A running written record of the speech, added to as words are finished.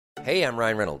Hey, I'm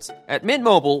Ryan Reynolds. At Mint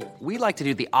Mobile, we like to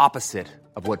do the opposite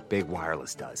of what Big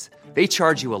Wireless does. They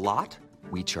charge you a lot,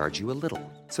 we charge you a little.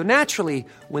 So naturally,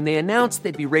 when they announced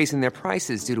they'd be raising their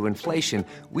prices due to inflation,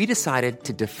 we decided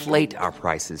to deflate our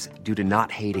prices due to not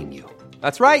hating you.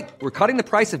 That's right. We're cutting the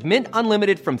price of Mint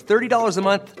Unlimited from $30 a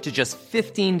month to just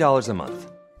 $15 a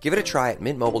month. Give it a try at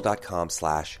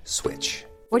mintmobile.com/switch.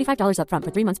 $45 up front for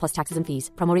 3 months plus taxes and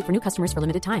fees. Promo rate for new customers for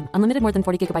limited time. Unlimited more than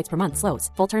 40 gigabytes per month. Slows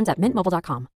full terms at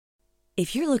mintmobile.com.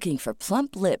 If you're looking for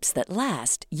plump lips that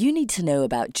last, you need to know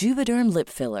about Juvederm lip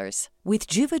fillers. With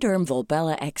Juvederm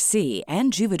Volbella XC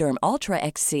and Juvederm Ultra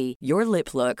XC, your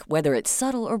lip look, whether it's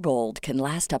subtle or bold, can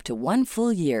last up to 1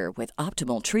 full year with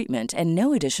optimal treatment and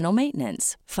no additional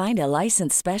maintenance. Find a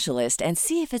licensed specialist and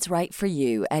see if it's right for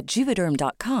you at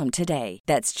Juvederm.com today.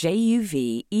 That's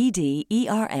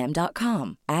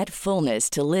JUVEDERM.com. Add fullness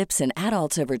to lips in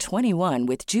adults over 21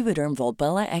 with Juvederm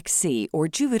Volbella XC or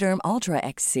Juvederm Ultra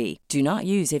XC. Do not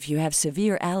use if you have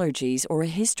severe allergies or a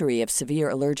history of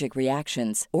severe allergic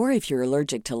reactions, or if you're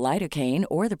allergic to lidocaine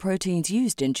or the proteins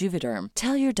used in Juvederm.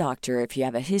 Tell your doctor if you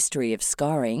have a history of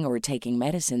scarring or taking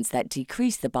medicines that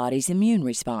decrease the body's immune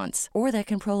response or that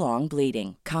can prolong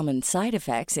bleeding. Common side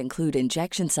effects include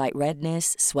injection site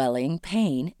redness, swelling,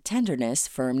 pain, tenderness,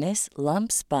 firmness,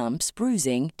 lumps, bumps,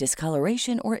 bruising,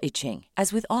 discoloration, or itching.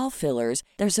 As with all fillers,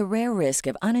 there's a rare risk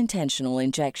of unintentional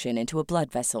injection into a blood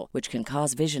vessel, which can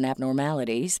cause vision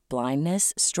abnormalities,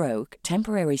 blindness, stroke,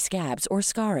 temporary scabs, or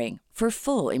scarring. For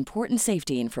full, important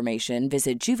safety information,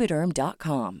 visit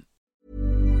Juvederm.com.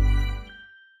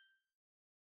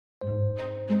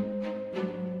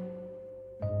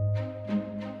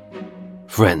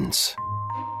 Friends,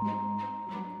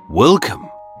 welcome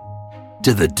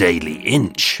to the Daily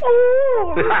Inch.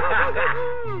 Oh,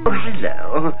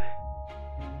 hello.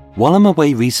 While I'm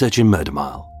away researching Murder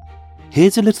Mile,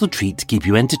 here's a little treat to keep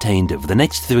you entertained over the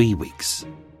next 3 weeks.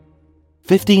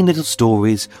 15 little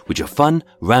stories which are fun,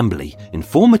 rambly,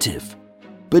 informative,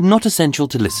 but not essential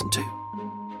to listen to.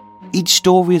 Each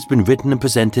story has been written and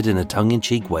presented in a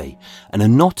tongue-in-cheek way and are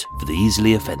not for the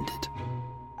easily offended.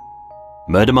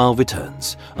 Murder Mile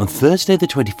returns on Thursday the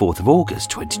 24th of August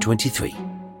 2023.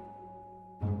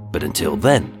 But until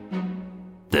then,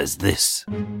 there's this.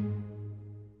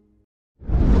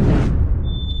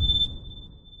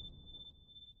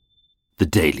 The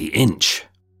Daily Inch.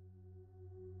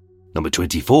 Number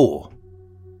 24.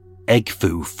 Egg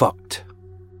Foo fucked.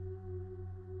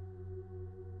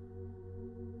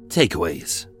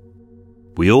 Takeaways.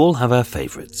 We all have our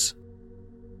favourites.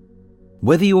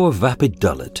 Whether you're a vapid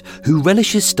dullard who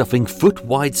relishes stuffing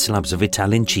foot-wide slabs of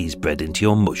Italian cheese bread into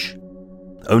your mush,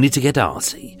 only to get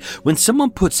arsey when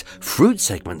someone puts fruit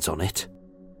segments on it,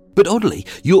 but oddly,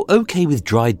 you're okay with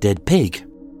dried dead pig.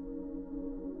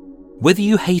 Whether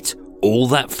you hate all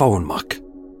that foreign muck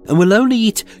and will only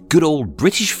eat good old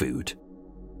British food,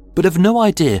 but have no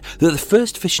idea that the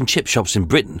first fish and chip shops in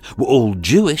Britain were all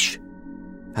Jewish.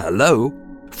 Hello,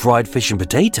 fried fish and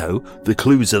potato, the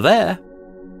clues are there.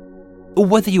 Or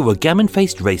whether you're a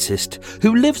gammon-faced racist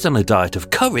who lives on a diet of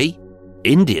curry,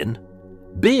 Indian,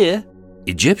 beer,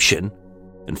 Egyptian,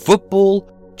 and football,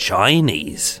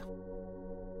 Chinese.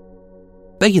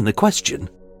 Begging the question,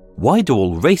 why do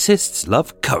all racists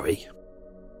love curry?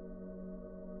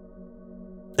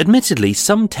 Admittedly,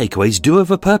 some takeaways do have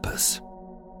a purpose.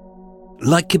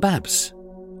 Like kebabs,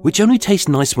 which only taste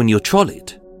nice when you're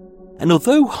trolleyed, and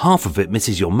although half of it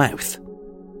misses your mouth.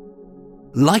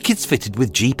 Like it's fitted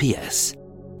with GPS,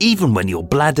 even when you're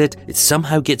bladdered, it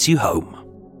somehow gets you home.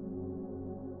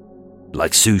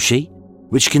 Like sushi,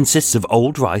 which consists of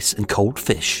old rice and cold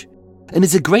fish, and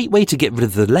is a great way to get rid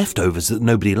of the leftovers that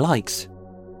nobody likes.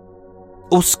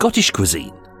 Or Scottish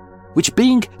cuisine, which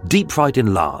being deep-fried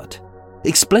in lard,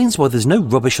 explains why there's no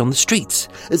rubbish on the streets,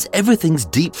 as everything's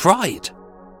deep-fried.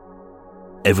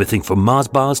 Everything from Mars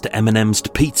bars to M&Ms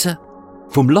to pizza,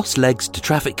 from lost legs to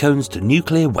traffic cones to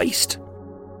nuclear waste.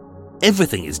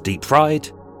 Everything is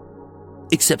deep-fried,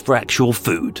 except for actual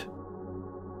food.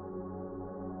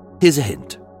 Here's a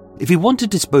hint. If you want to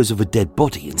dispose of a dead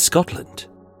body in Scotland,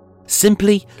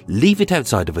 simply leave it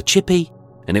outside of a chippy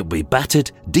and it will be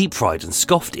battered, deep-fried and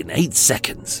scoffed in 8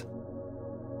 seconds.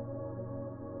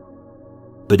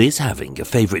 But is having a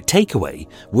favourite takeaway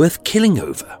worth killing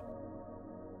over?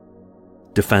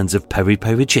 Do fans of peri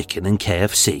peri chicken and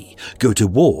KFC go to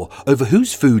war over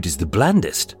whose food is the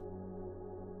blandest?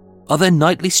 Are there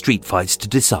nightly street fights to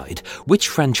decide which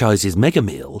franchise's mega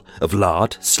meal of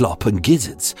lard, slop and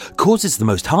gizzards causes the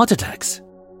most heart attacks?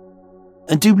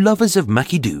 And do lovers of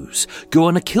Mackie Doos go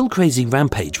on a kill-crazy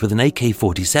rampage with an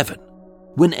AK-47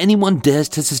 when anyone dares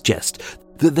to suggest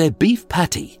that their beef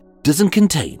patty doesn't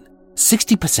contain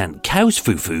 60% cows'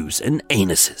 foo-foos and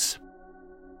anuses.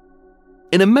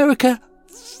 In America,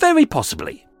 very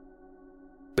possibly.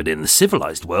 But in the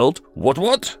civilized world,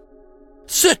 what?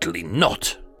 Certainly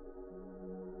not.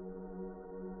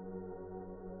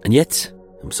 And yet,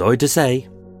 I'm sorry to say,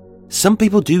 some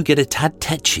people do get a tad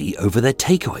tetchy over their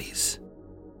takeaways.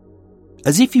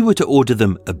 As if you were to order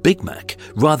them a Big Mac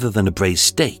rather than a braised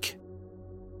steak.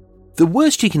 The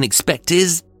worst you can expect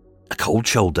is a cold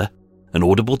shoulder, an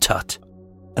audible tut,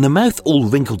 and a mouth all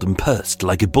wrinkled and pursed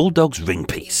like a bulldog's ring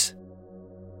piece.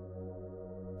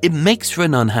 It makes for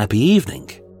an unhappy evening.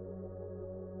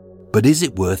 But is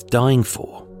it worth dying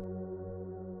for?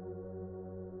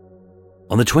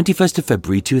 On the 21st of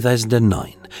February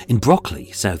 2009, in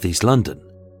Brockley, southeast London,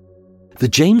 the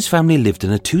James family lived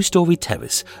in a 2-storey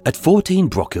terrace at 14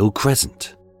 Brockhill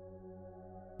Crescent.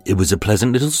 It was a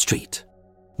pleasant little street,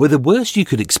 where the worst you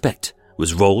could expect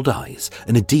was rolled eyes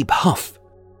and a deep huff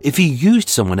if you used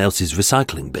someone else's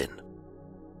recycling bin.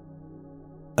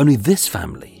 Only this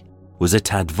family was a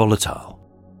tad volatile.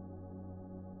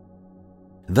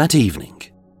 That evening,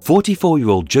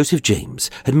 44-year-old Joseph James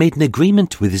had made an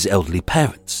agreement with his elderly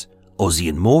parents, Ozzy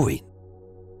and Maureen,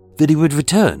 that he would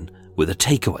return with a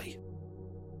takeaway.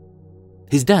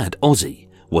 His dad, Ozzy,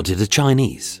 wanted a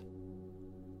Chinese.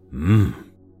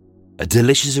 A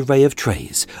delicious array of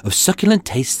trays of succulent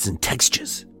tastes and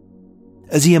textures,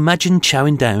 as he imagined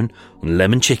chowing down on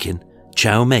lemon chicken,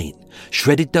 chow mein,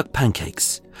 shredded duck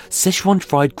pancakes, Szechuan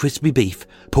fried crispy beef,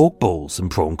 pork balls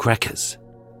and prawn crackers.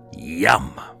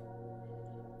 Yum!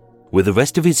 With the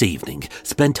rest of his evening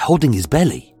spent holding his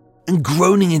belly and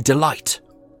groaning in delight,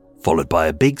 followed by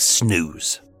a big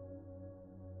snooze.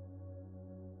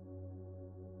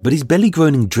 But his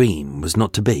belly-groaning dream was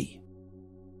not to be.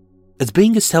 As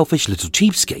being a selfish little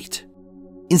cheapskate,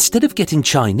 instead of getting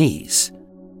Chinese,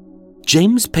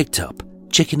 James picked up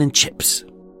chicken and chips.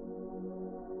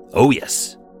 Oh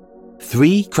yes,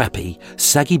 3 crappy,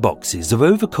 saggy boxes of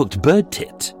overcooked bird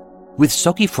tit with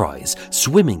soggy fries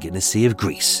swimming in a sea of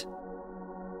grease,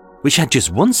 which had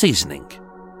just one seasoning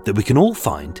that we can all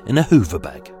find in a Hoover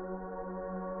bag.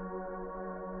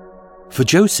 For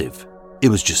Joseph, it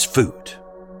was just food.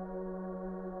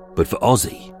 But for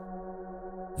Ozzy,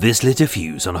 this lit a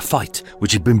fuse on a fight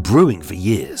which had been brewing for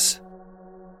years.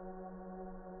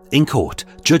 In court,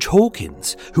 Judge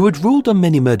Hawkins, who had ruled on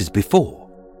many murders before,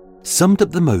 summed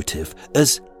up the motive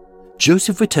as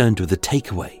Joseph returned with a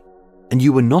takeaway and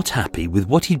you were not happy with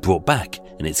what he'd brought back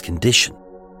in its condition.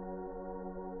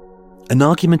 An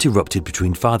argument erupted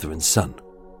between father and son,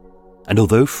 and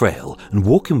although frail and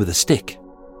walking with a stick,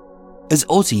 as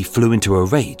Ozzy flew into a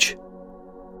rage,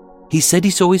 he said he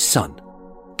saw his son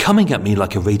coming at me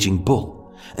like a raging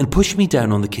bull and pushed me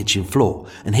down on the kitchen floor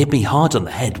and hit me hard on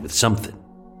the head with something.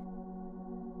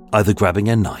 Either grabbing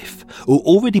a knife or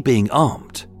already being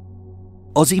armed,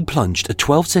 Ozzy plunged a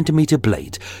 12-centimetre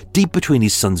blade deep between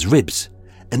his son's ribs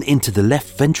and into the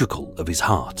left ventricle of his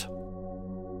heart.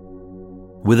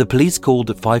 With the police called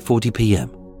at 5:40 p.m,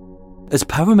 as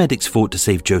paramedics fought to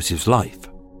save Joseph's life,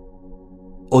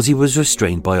 Ozzy was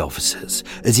restrained by officers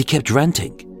as he kept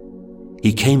ranting,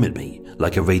 "He came at me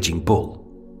like a raging bull."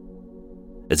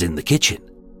 As in the kitchen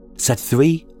sat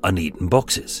 3 uneaten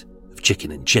boxes of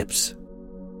chicken and chips.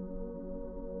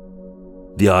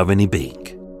 The irony being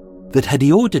that had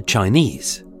he ordered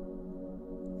Chinese,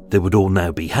 they would all now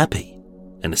be happy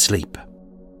and asleep.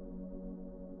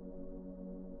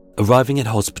 Arriving at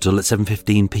hospital at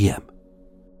 7:15 p.m,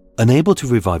 unable to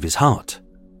revive his heart,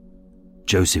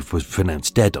 Joseph was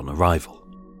pronounced dead on arrival.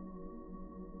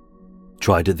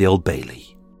 Tried at the Old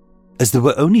Bailey, as there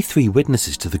were only 3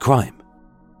 witnesses to the crime,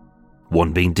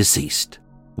 one being deceased,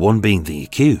 one being the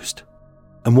accused,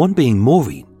 and one being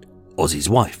Maureen, Ozzy's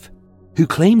wife, who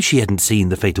claimed she hadn't seen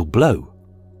the fatal blow.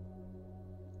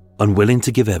 Unwilling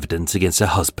to give evidence against her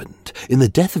husband in the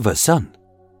death of her son,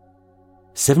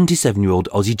 77-year-old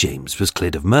Ozzy James was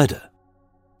cleared of murder,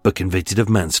 but convicted of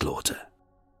manslaughter.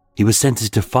 He was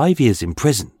sentenced to 5 years in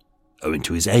prison, owing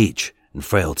to his age and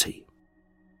frailty.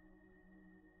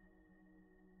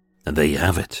 And there you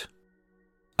have it.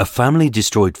 A family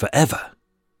destroyed forever.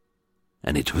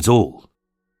 And it was all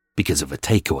because of a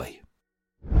takeaway.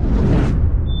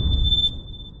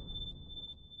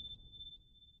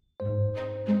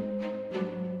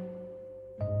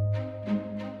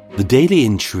 The Daily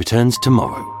Inch returns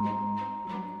tomorrow.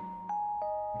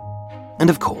 And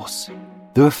of course,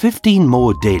 there are 15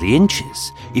 more Daily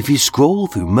Inches if you scroll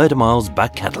through Murder Mile's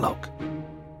back catalogue.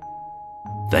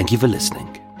 Thank you for listening.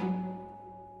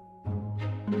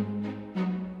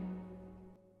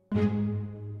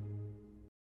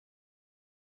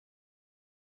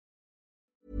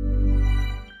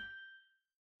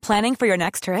 Planning for your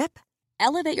next trip?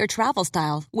 Elevate your travel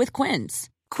style with Quince.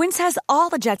 Quince has all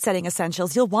the jet-setting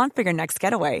essentials you'll want for your next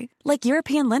getaway, like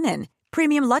European linen,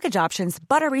 premium luggage options,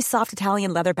 buttery soft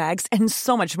Italian leather bags, and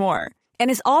so much more.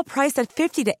 And is all priced at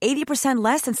 50 to 80%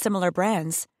 less than similar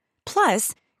brands.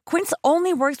 Plus, Quince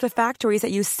only works with factories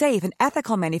that use safe and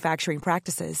ethical manufacturing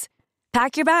practices.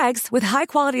 Pack your bags with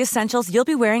high-quality essentials you'll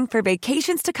be wearing for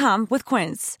vacations to come with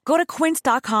Quince. Go to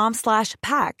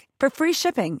quince.com/pack for free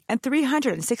shipping and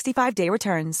 365-day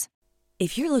returns.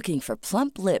 If you're looking for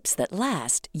plump lips that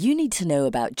last, you need to know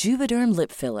about Juvederm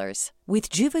lip fillers. With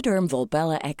Juvederm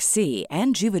Volbella XC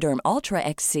and Juvederm Ultra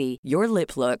XC, your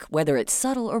lip look, whether it's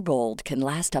subtle or bold, can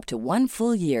last up to 1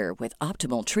 full year with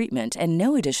optimal treatment and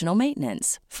no additional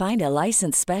maintenance. Find a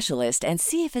licensed specialist and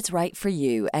see if it's right for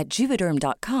you at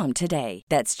Juvederm.com today.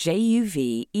 That's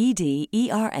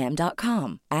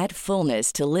JUVEDERM.com. Add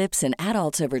fullness to lips in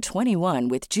adults over 21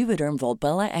 with Juvederm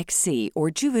Volbella XC or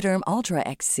Juvederm Ultra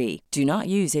XC. Do not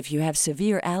use if you have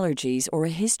severe allergies or a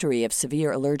history of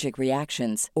severe allergic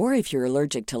reactions, or if you're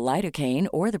allergic to lidocaine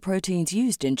or the proteins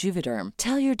used in Juvederm.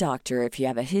 Tell your doctor if you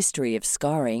have a history of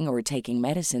scarring or taking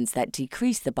medicines that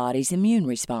decrease the body's immune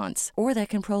response or that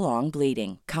can prolong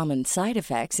bleeding. Common side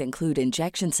effects include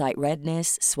injection site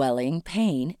redness, swelling,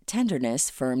 pain, tenderness,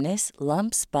 firmness,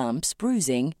 lumps, bumps,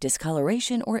 bruising,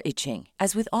 discoloration, or itching.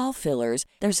 As with all fillers,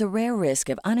 there's a rare risk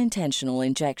of unintentional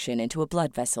injection into a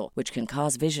blood vessel, which can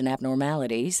cause vision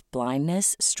abnormalities,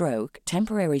 blindness, stroke,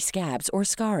 temporary scabs, or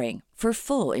scarring. For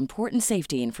full, important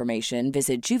safety information,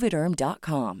 visit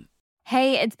Juvederm.com.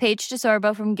 Hey, it's Paige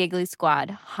DeSorbo from Giggly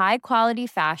Squad. High quality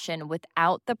fashion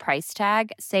without the price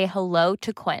tag. Say hello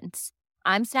to Quince.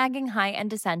 I'm snagging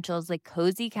high-end essentials like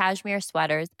cozy cashmere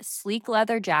sweaters, sleek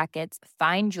leather jackets,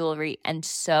 fine jewelry, and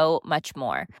so much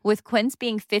more. With Quince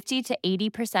being 50 to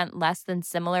 80% less than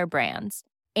similar brands.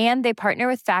 And they partner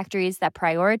with factories that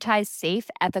prioritize safe,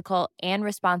 ethical, and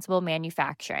responsible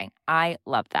manufacturing. I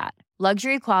love that.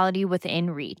 Luxury quality within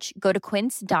reach. Go to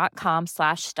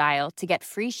quince.com/style to get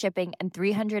free shipping and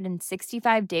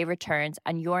 365-day returns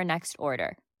on your next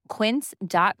order.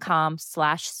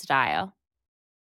 Quince.com/style.